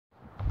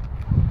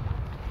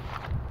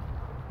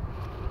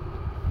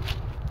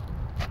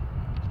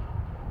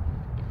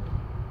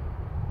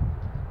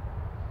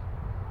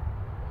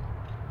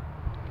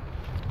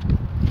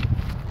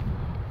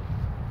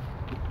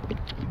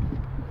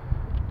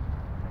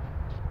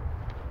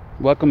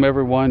Welcome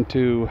everyone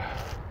to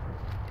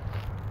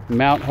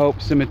Mount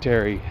Hope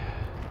Cemetery,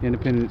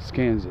 Independence,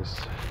 Kansas.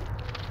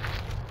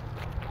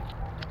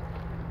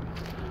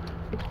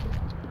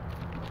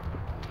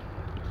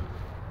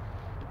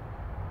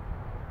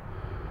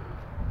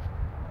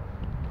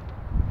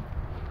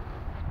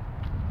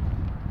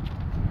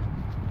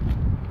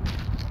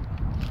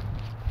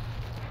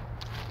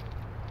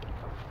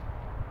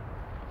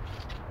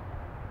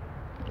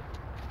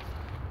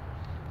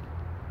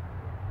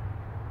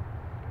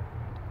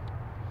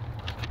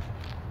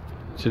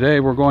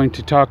 Today we're going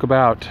to talk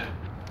about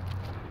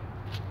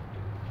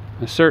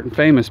a certain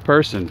famous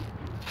person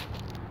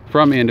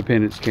from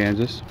Independence,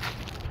 Kansas,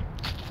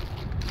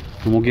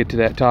 and we'll get to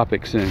that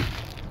topic soon.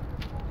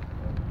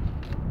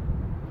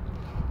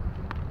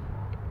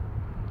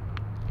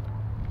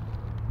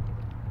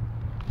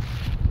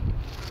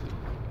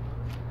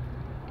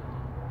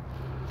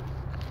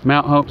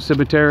 Mount Hope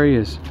Cemetery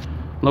is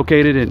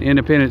located in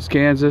Independence,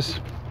 Kansas.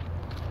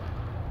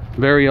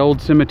 Very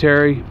old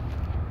cemetery.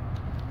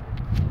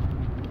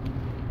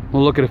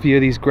 We'll look at a few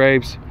of these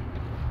graves.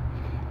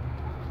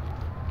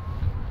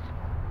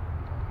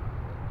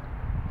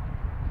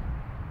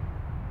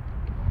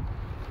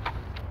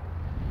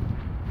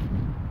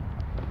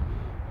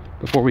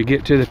 Before we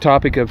get to the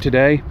topic of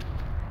today,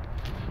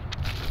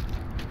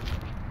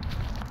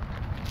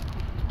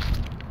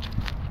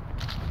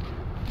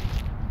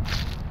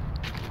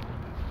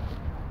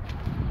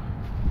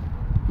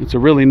 it's a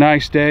really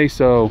nice day,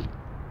 so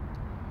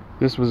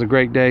this was a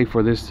great day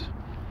for this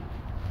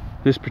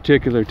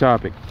particular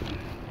topic.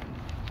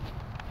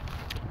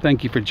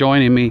 Thank you for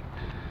joining me.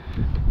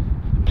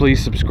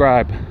 Please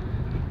subscribe.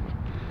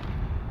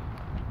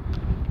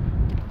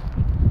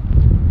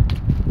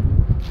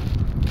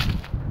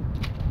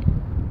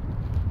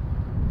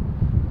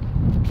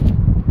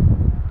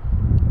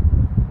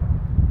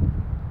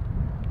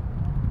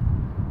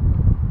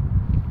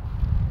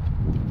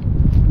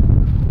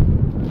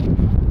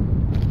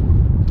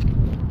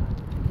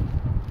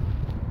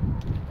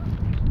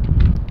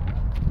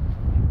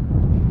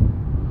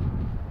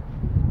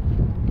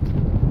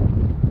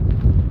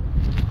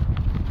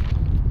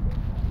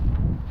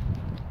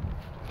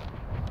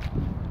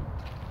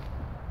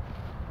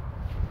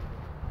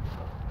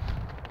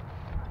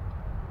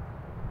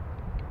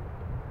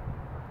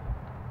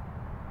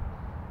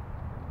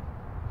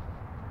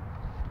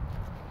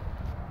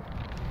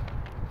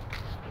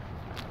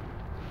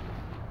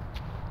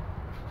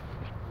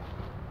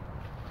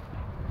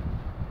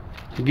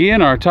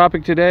 Again, our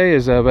topic today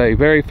is of a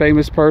very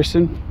famous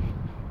person.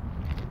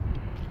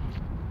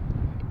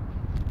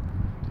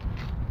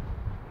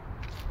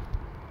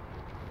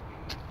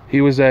 He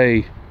was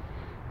a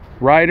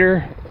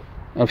writer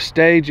of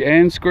stage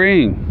and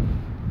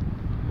screen.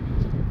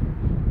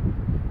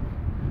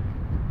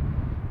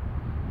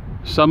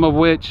 Some of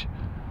which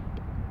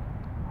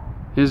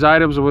his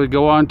items would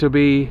go on to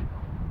be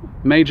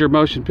major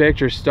motion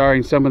pictures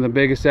starring some of the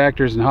biggest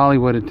actors in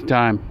Hollywood at the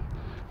time,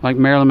 like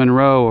Marilyn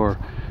Monroe or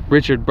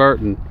Richard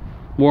Burton,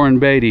 Warren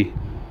Beatty.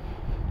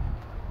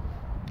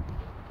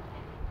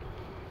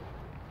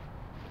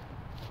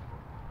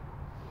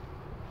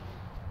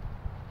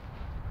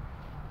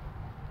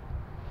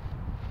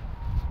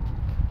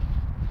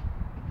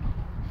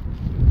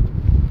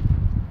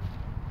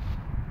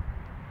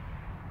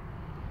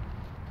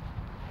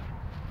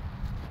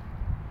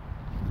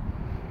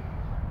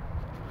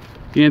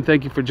 Again,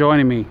 thank you for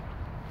joining me.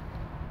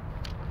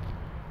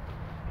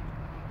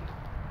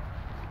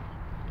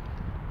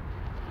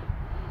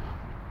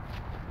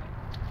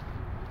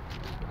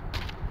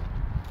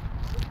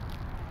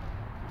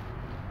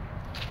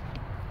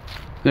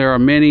 There are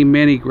many,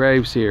 many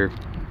graves here.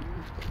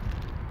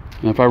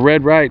 And if I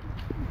read right,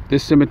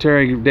 this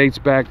cemetery dates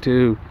back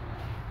to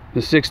the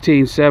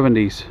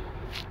 1670s.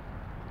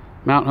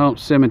 Mount Hope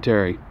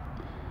Cemetery.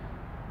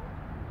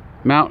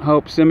 Mount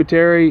Hope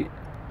Cemetery,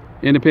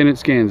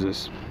 Independence,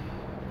 Kansas.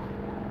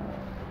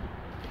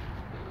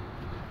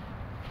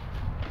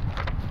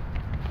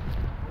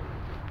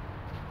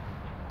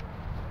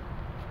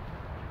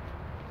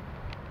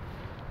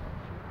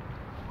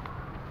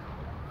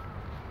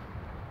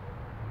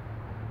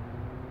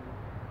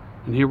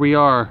 And here we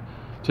are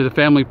to the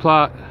family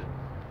plot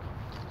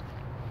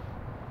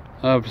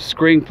of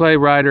screenplay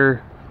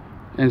writer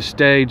and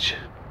stage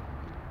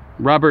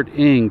Robert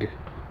Inge.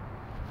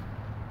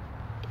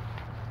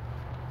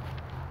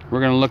 We're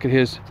going to look at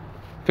his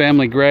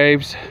family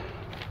graves.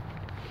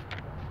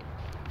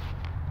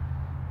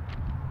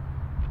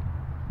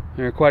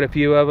 There are quite a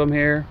few of them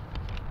here.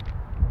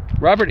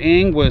 Robert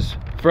Inge was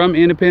from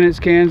Independence,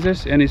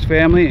 Kansas, and his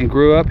family, and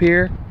grew up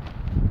here.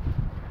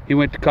 He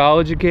went to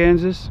college in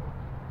Kansas.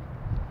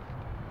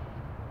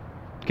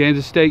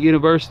 Kansas State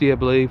University, I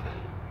believe.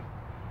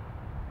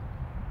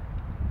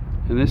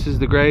 And this is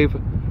the grave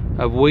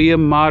of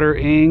William Motter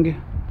Inge,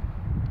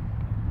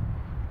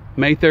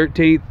 May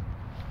 3rd,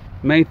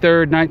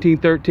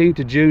 1913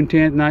 to June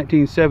 10th,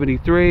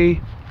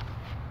 1973.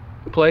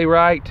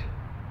 Playwright.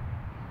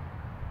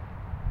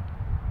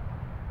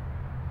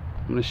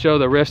 I'm going to show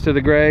the rest of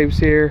the graves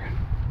here.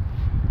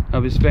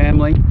 of his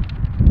family.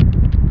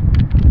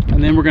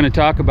 And then we're going to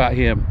talk about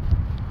him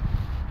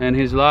and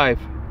his life.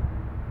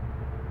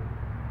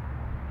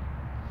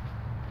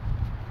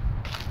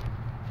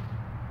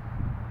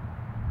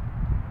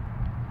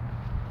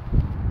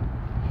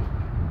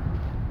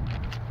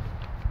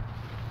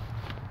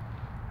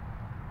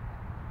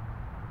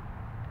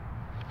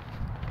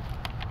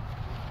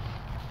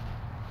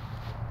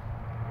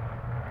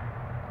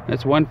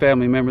 That's one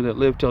family member that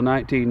lived till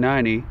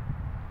 1990.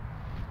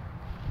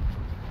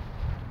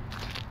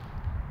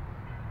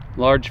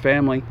 Large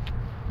family.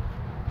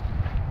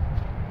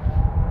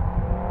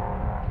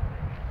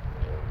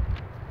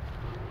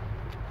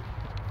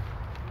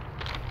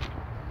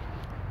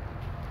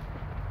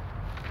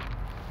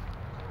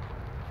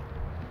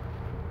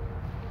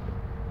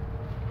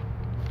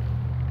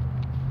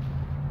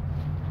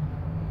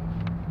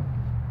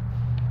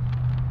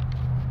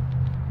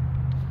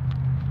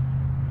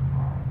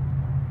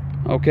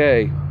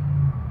 Okay.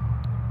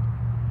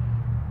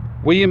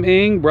 William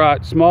Inge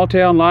brought small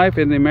town life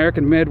in the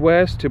American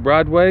Midwest to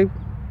Broadway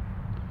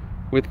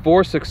with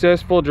 4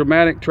 successful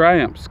dramatic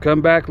triumphs: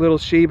 Comeback Little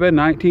Sheba,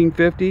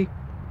 1950,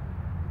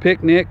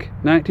 Picnic,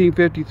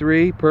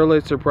 1953,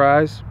 Pulitzer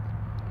Prize,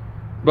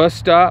 Bus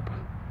Stop,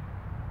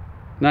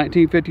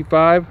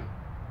 1955,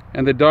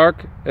 and The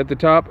Dark at the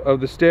Top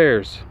of the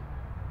Stairs,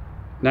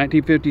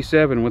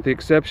 1957, with the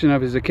exception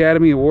of his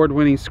Academy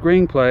Award-winning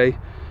screenplay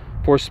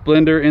for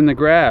Splendor in the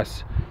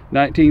Grass,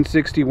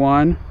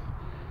 1961.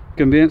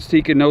 Convinced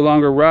he could no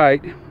longer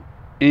write,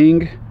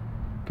 Inge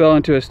fell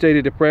into a state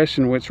of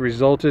depression which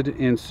resulted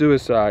in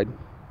suicide.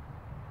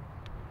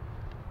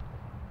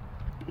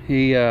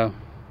 He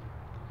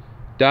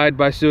died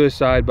by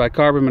suicide by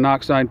carbon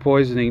monoxide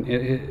poisoning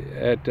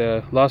at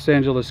Los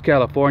Angeles,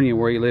 California,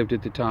 where he lived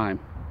at the time.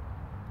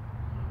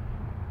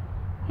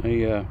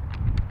 A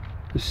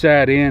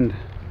sad end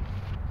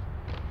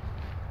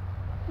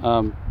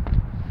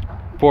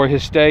for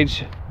his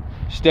stage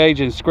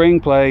and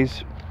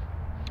screenplays.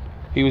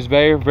 He was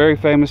very, very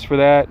famous for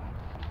that,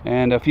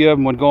 and a few of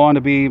them would go on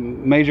to be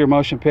major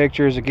motion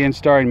pictures, again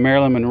starring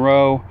Marilyn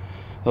Monroe,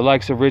 the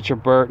likes of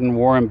Richard Burton,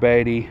 Warren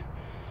Beatty.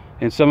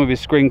 In some of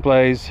his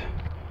screenplays,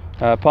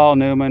 Paul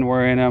Newman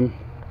were in them,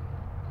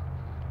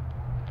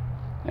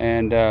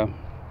 and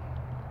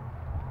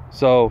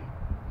so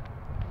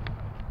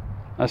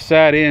a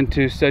sad end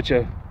to such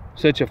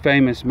a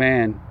famous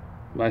man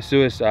by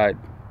suicide.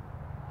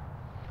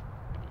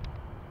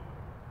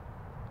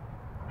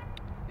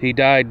 He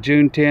died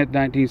June 10th,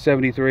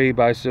 1973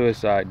 by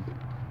suicide.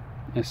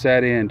 A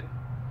sad end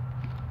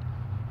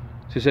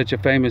to such a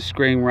famous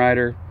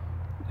screenwriter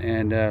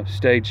and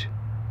stage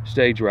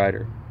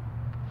writer.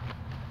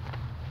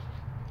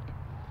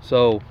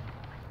 So,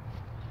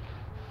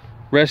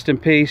 rest in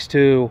peace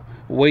to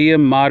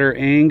William Mater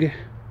Inge,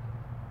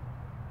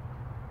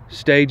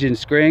 stage and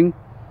screen.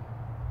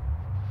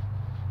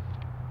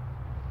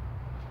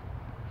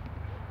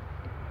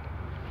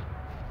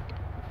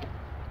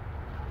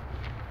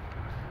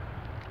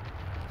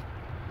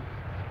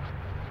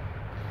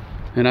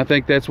 And I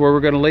think that's where we're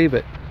going to leave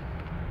it.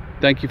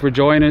 Thank you for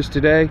joining us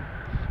today.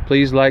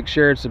 Please like,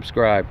 share, and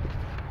subscribe.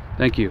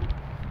 Thank you.